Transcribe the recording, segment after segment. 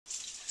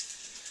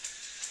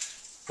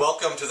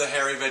Welcome to the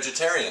Hairy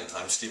Vegetarian.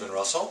 I'm Stephen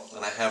Russell,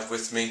 and I have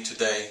with me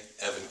today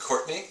Evan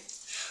Courtney.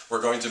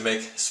 We're going to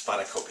make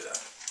Spanikopita.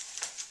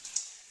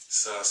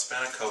 So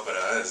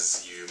Spanikopita,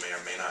 as you may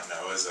or may not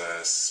know, is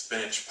a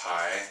spinach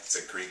pie. It's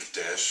a Greek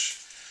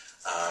dish.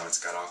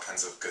 It's got all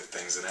kinds of good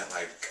things in it,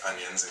 like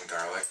onions and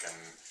garlic and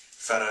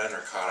feta and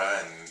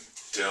ricotta and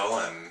dill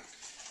and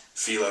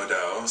phyllo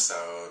dough.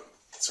 So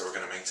that's what we're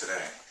going to make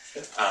today.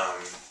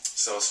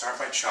 So I'll start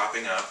by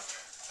chopping up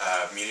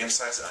a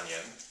medium-sized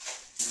onion.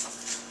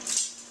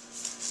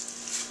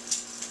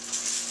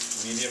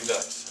 Medium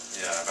dice.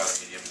 Yeah, about a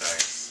medium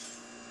dice.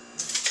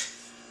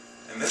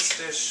 And this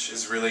dish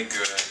is really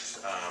good,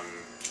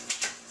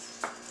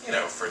 you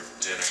know, for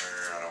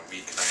dinner on a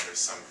weeknight or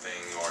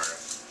something, or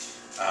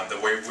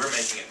the way we're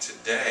making it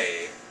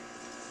today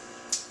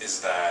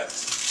is that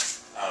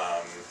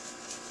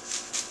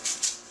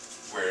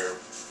we're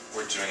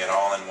doing it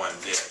all in one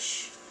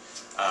dish,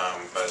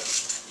 but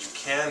you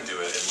can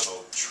do it in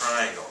little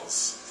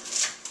triangles,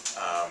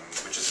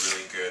 which is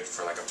really good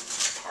for like a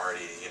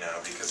party, you know,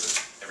 because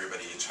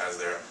everybody each has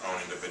their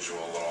own individual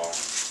little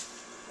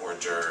hors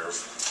d'oeuvre.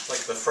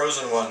 Like the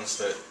frozen ones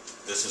that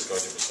this is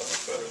going to be so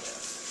much better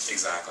than.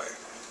 Exactly.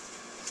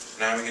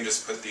 Now we can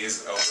just put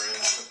these over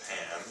into the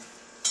pan.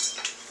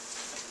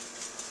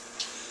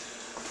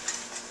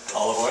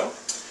 Olive oil?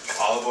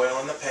 Olive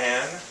oil in the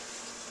pan.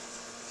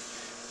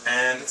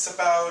 And it's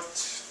about,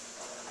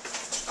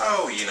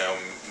 you know,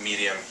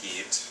 medium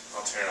heat.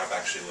 I'll turn it up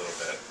actually a little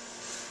bit,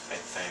 I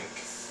think.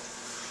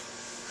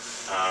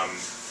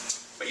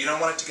 But you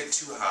don't want it to get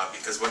too hot,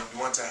 because what you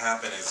want to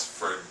happen is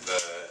for the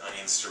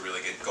onions to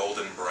really get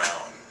golden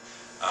brown,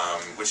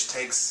 which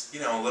takes, you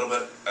know, a little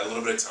bit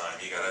of time.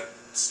 You gotta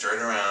stir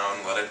it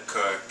around, let it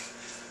cook.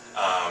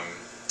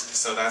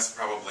 So that's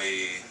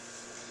probably,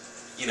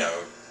 you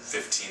know,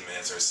 15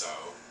 minutes or so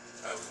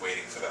of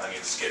waiting for the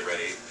onions to get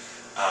ready.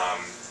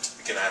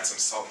 We can add some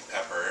salt and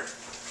pepper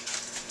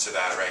to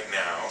that right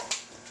now.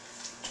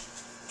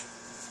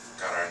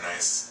 Got our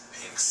nice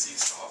pink sea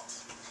salt.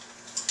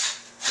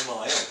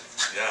 Himalayan.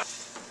 Yeah.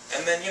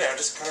 And then, you know,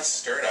 just kind of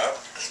stir it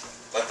up.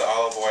 Let the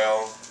olive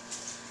oil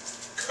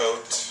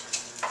coat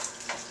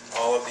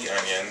all of the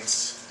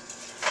onions.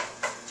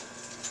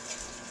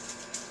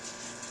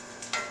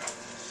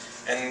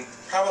 And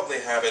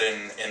probably have it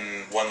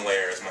in one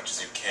layer as much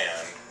as you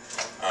can,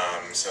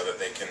 so that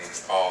they can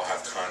all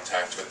have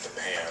contact with the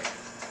pan.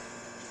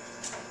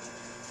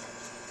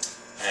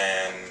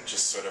 And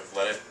just sort of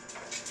let it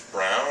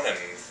brown, and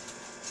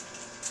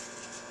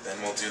then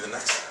we'll do the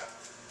next step.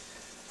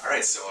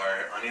 Alright, so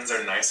our onions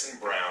are nice and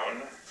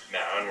brown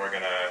now, and we're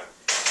going to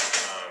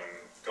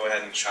go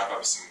ahead and chop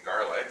up some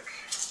garlic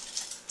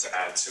to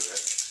add to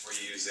it. We're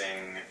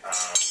using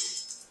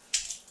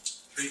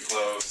 3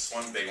 cloves,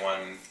 1 big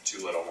one,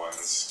 2 little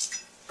ones.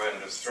 Go ahead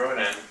and just throw it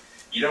in.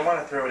 You don't want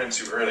to throw it in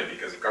too early,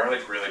 because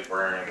garlic really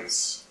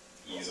burns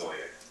easily.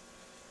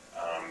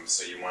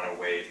 So you want to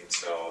wait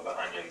until the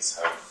onions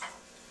have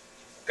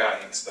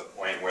gotten to the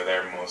point where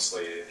they're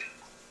mostly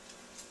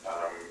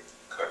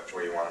cooked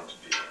where you want them to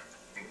be.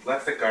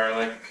 Let the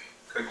garlic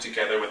cook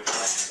together with the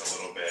onions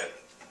a little bit.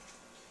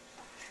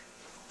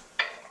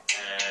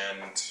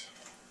 And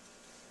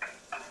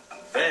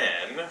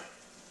then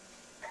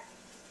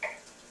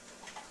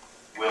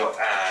we'll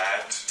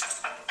add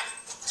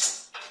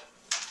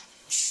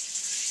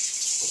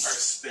our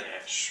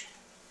spinach.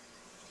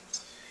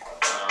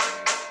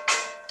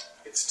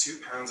 It's 2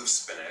 pounds of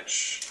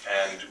spinach,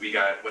 and we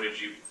got,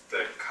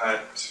 the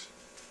cut?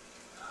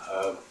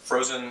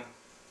 Frozen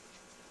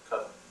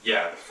cut.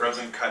 Yeah, the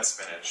frozen cut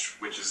spinach,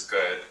 which is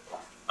good.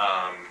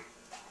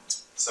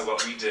 So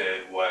what we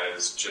did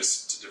was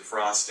just to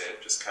defrost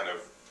it, just kind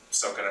of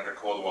soak it under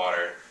cold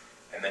water,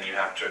 and then you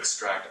have to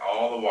extract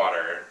all the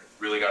water.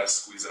 Really got to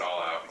squeeze it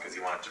all out, because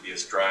you want it to be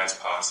as dry as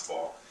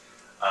possible.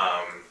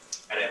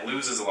 And it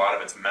loses a lot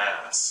of its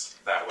mass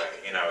that way.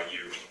 You know,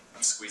 you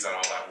squeeze out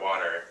all that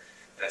water,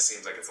 and it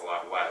seems like it's a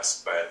lot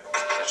less, but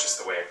that's just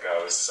the way it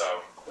goes.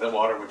 So That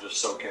water would just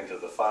soak into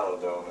the phyllo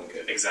dough and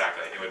get...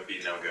 exactly, it would be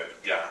no good.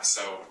 Yeah,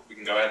 so we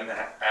can go ahead and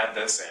add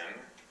this in.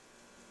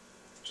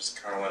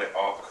 Just kind of let it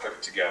all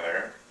cook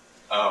together.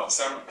 Oh.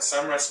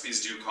 Some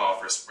recipes do call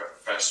for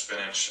fresh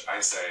spinach. I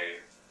say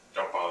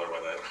don't bother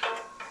with it,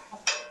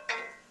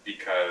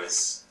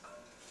 because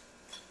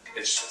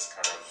it's just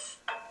kind of...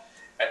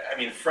 I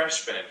mean,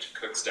 fresh spinach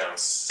cooks down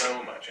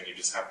so much, and you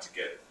just have to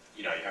get,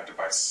 you know, you have to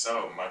buy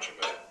so much of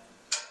it.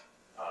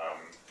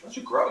 Unless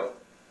you grow it.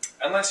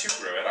 Unless you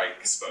grew it, I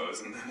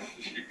suppose, and then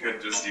you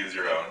could just use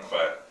your own,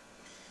 but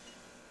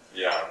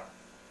yeah.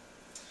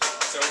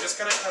 So we're just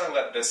going to kind of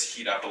let this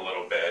heat up a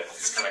little bit.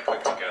 Just kind of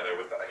cook together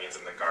with the onions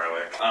and the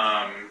garlic.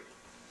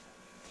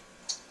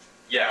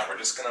 Yeah, we're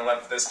just going to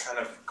let this kind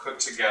of cook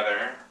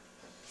together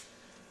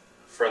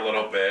for a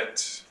little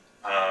bit,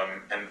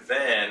 and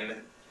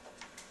then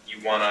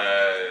you want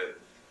to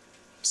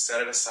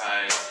set it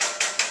aside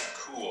to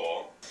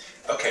cool.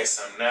 Okay,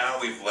 so now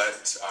we've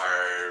let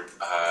our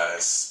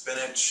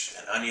spinach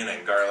and onion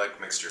and garlic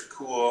mixture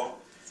cool,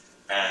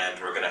 and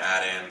we're going to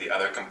add in the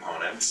other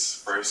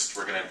components. First,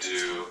 we're going to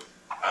do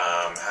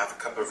half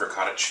a cup of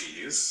ricotta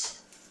cheese.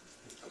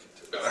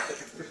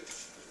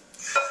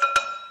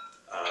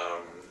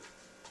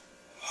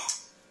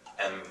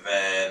 And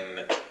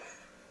then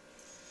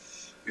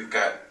we've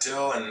got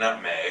dill and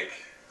nutmeg.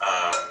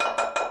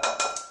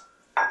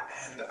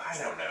 And I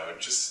don't know,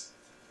 just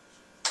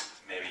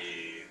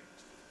maybe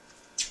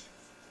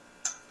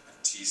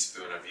a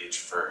teaspoon of each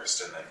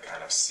first, and then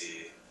kind of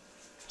see,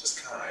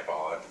 just kind of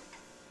eyeball it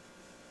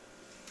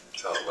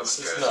until it looks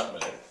good. This is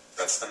nutmeg.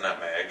 That's the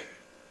nutmeg.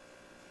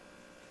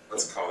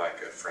 Let's call that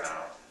good for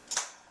now.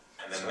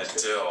 And then the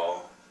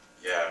dill,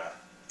 yeah.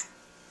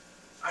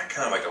 I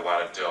kind of like a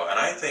lot of dill, and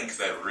I think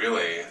that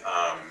really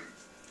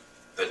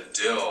the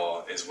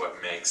dill is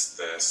what makes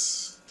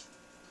this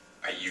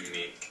a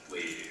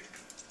uniquely,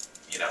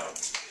 you know,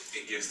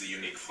 it gives the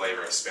unique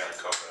flavor of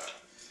Spanikopita.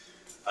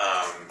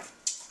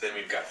 Then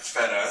we've got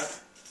feta,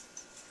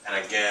 and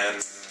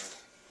again,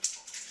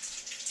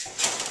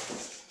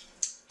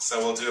 so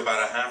we'll do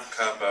about a half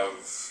cup of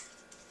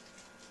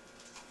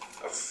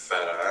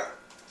feta.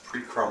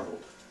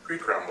 Pre-crumbled.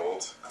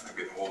 Pre-crumbled. That might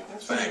be the whole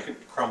thing. You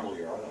could crumble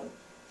your own.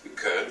 You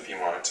could if you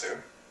wanted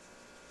to.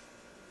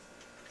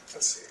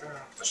 Let's see.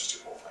 Let's just do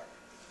the whole thing.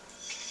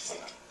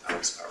 That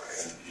looks about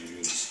right.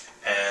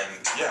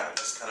 And yeah,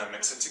 just kind of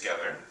mix it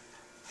together.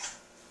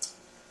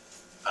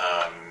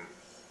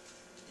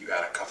 You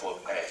add a couple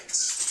of eggs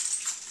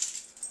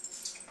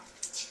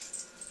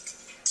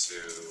to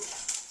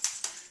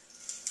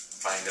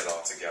bind it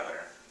all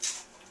together.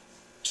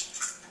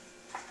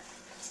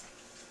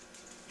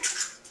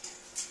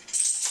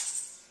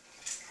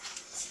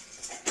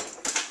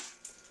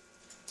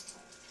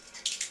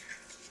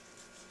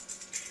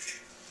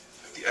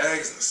 The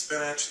eggs and the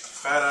spinach, the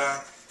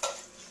feta.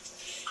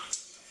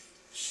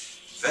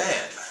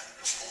 Then,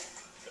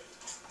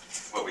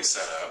 what we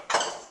set up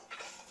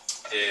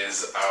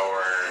is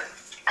our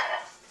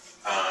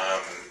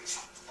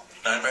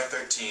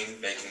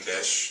 9x13 baking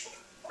dish.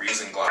 We're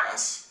using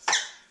glass.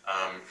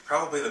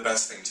 Probably the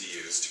best thing to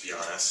use, to be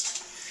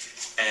honest.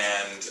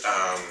 And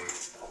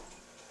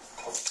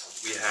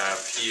we have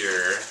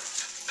here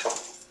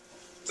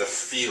the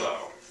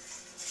phyllo.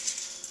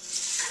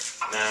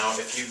 Now,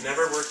 if you've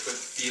never worked with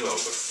phyllo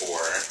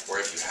before, or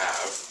if you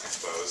have, I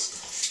suppose,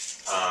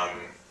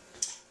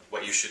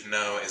 what you should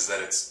know is that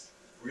it's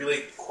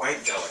really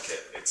quite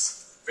delicate.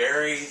 It's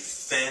very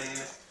thin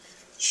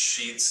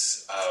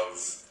sheets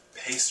of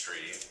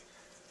pastry.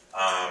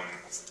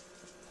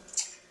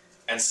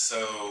 And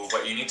so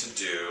what you need to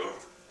do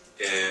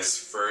is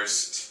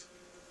first,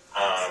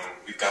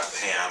 we've got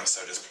Pam,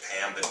 so just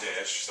Pam the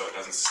dish so it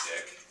doesn't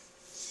stick.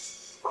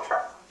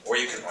 Or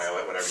you can oil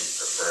it, whatever you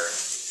prefer.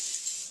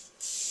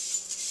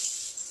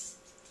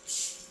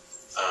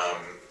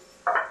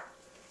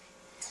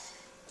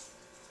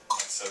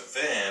 And so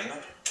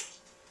then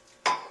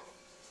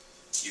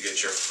you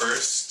get your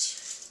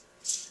first,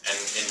 and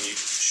you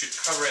should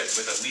cover it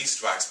with at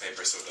least wax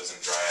paper so it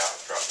doesn't dry out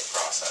throughout the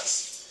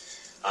process.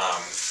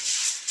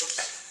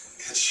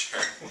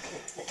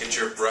 Get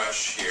your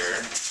brush here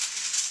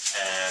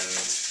and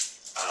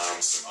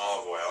some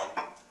olive oil,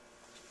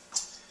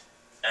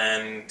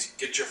 and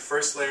get your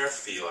first layer of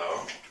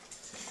phyllo.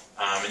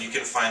 And you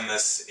can find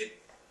this,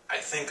 I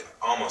think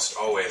almost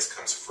always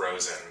comes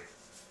frozen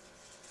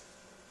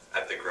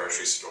at the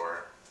grocery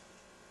store.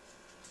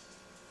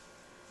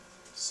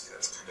 See,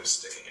 that's kind of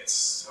sticking. It's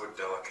so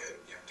delicate,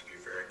 you have to be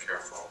very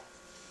careful.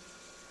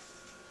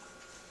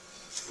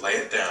 Lay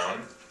it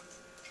down.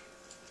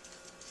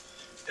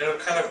 It'll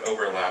kind of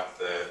overlap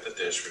the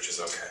dish, which is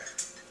okay.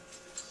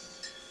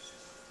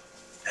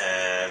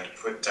 And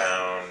put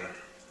down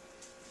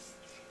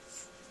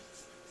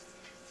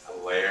a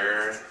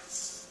layer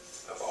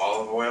of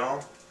olive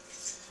oil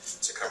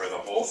to cover the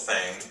whole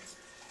thing,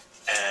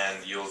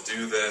 and you'll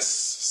do this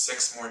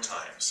 6 more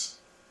times.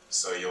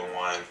 So you'll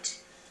want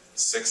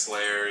 6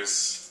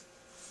 layers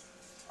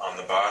on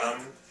the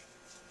bottom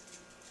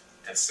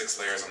and 6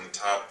 layers on the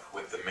top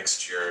with the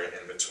mixture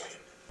in between.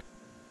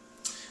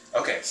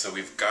 Okay, so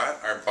we've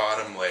got our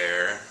bottom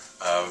layer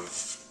of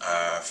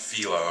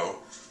phyllo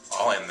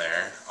all in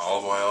there,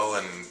 olive oil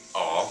and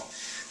all.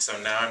 So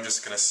now I'm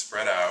just going to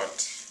spread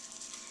out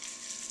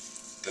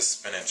the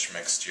spinach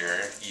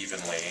mixture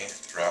evenly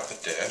throughout the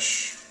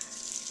dish.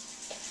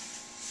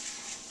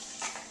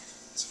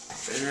 It's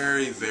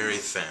very, very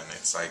thin.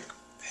 It's like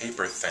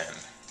paper thin.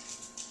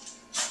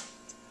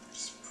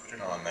 Just put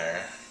it on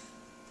there.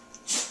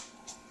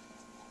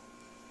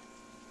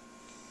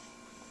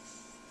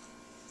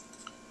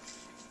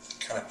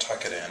 Kind of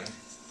tuck it in.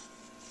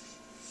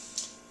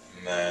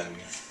 And then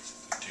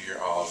do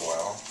your olive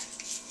oil.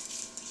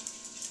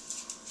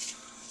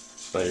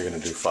 So now you're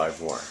going to do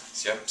 5 more.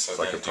 Yep, so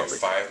then do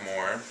 5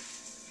 more.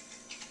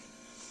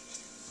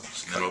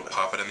 And then we'll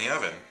pop it in the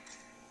oven.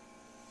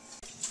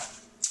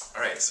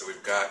 Alright, so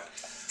we've got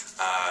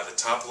the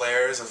top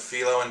layers of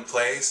phyllo in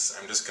place.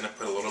 I'm just going to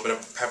put a little bit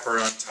of pepper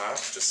on top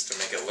just to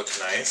make it look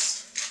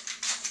nice.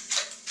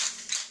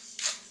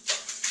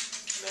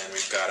 And then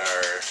we've got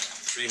our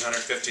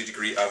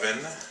 350-degree oven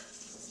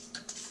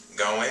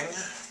going.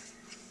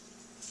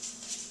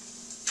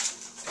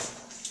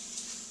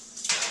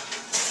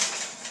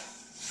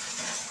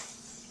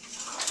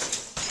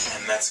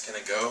 that's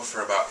going to go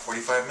for about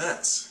 45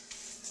 minutes.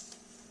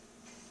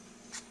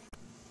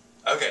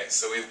 Okay,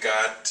 so we've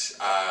got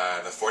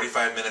the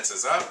 45 minutes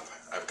is up.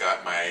 I've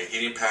got my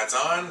heating pads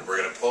on. We're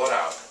going to pull it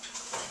out.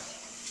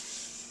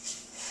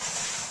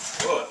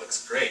 Oh, it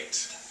looks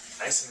great.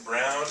 Nice and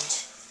browned.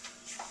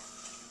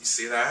 You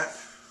see that?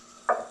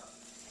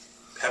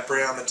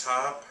 Peppery on the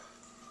top.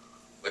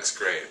 Looks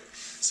great.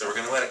 So we're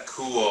going to let it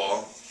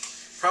cool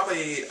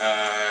probably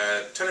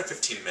 10 or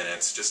 15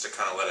 minutes just to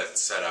kind of let it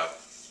set up,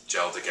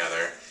 gel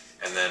together,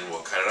 and then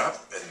we'll cut it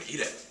up and eat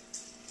it.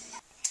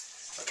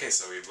 Okay,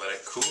 so we've let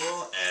it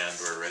cool and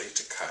we're ready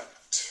to cut.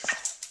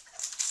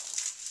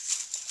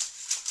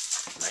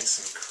 Nice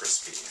and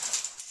crispy.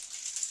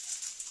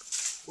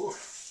 Ooh,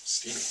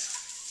 steamy.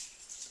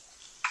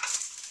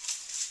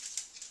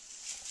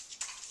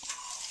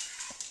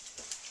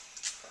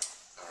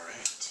 All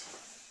right.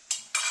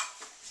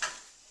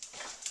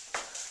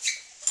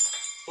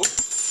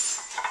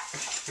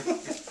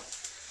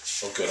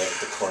 Oh, good. I get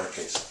the corner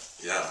piece.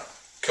 Yeah.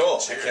 Cool.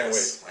 Cheers. I can't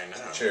wait. I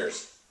know.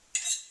 Cheers.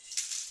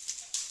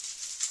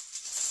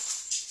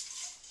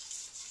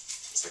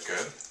 Is it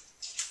good?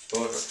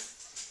 Deliver.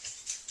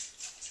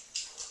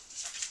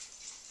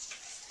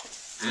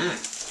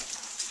 Mmm.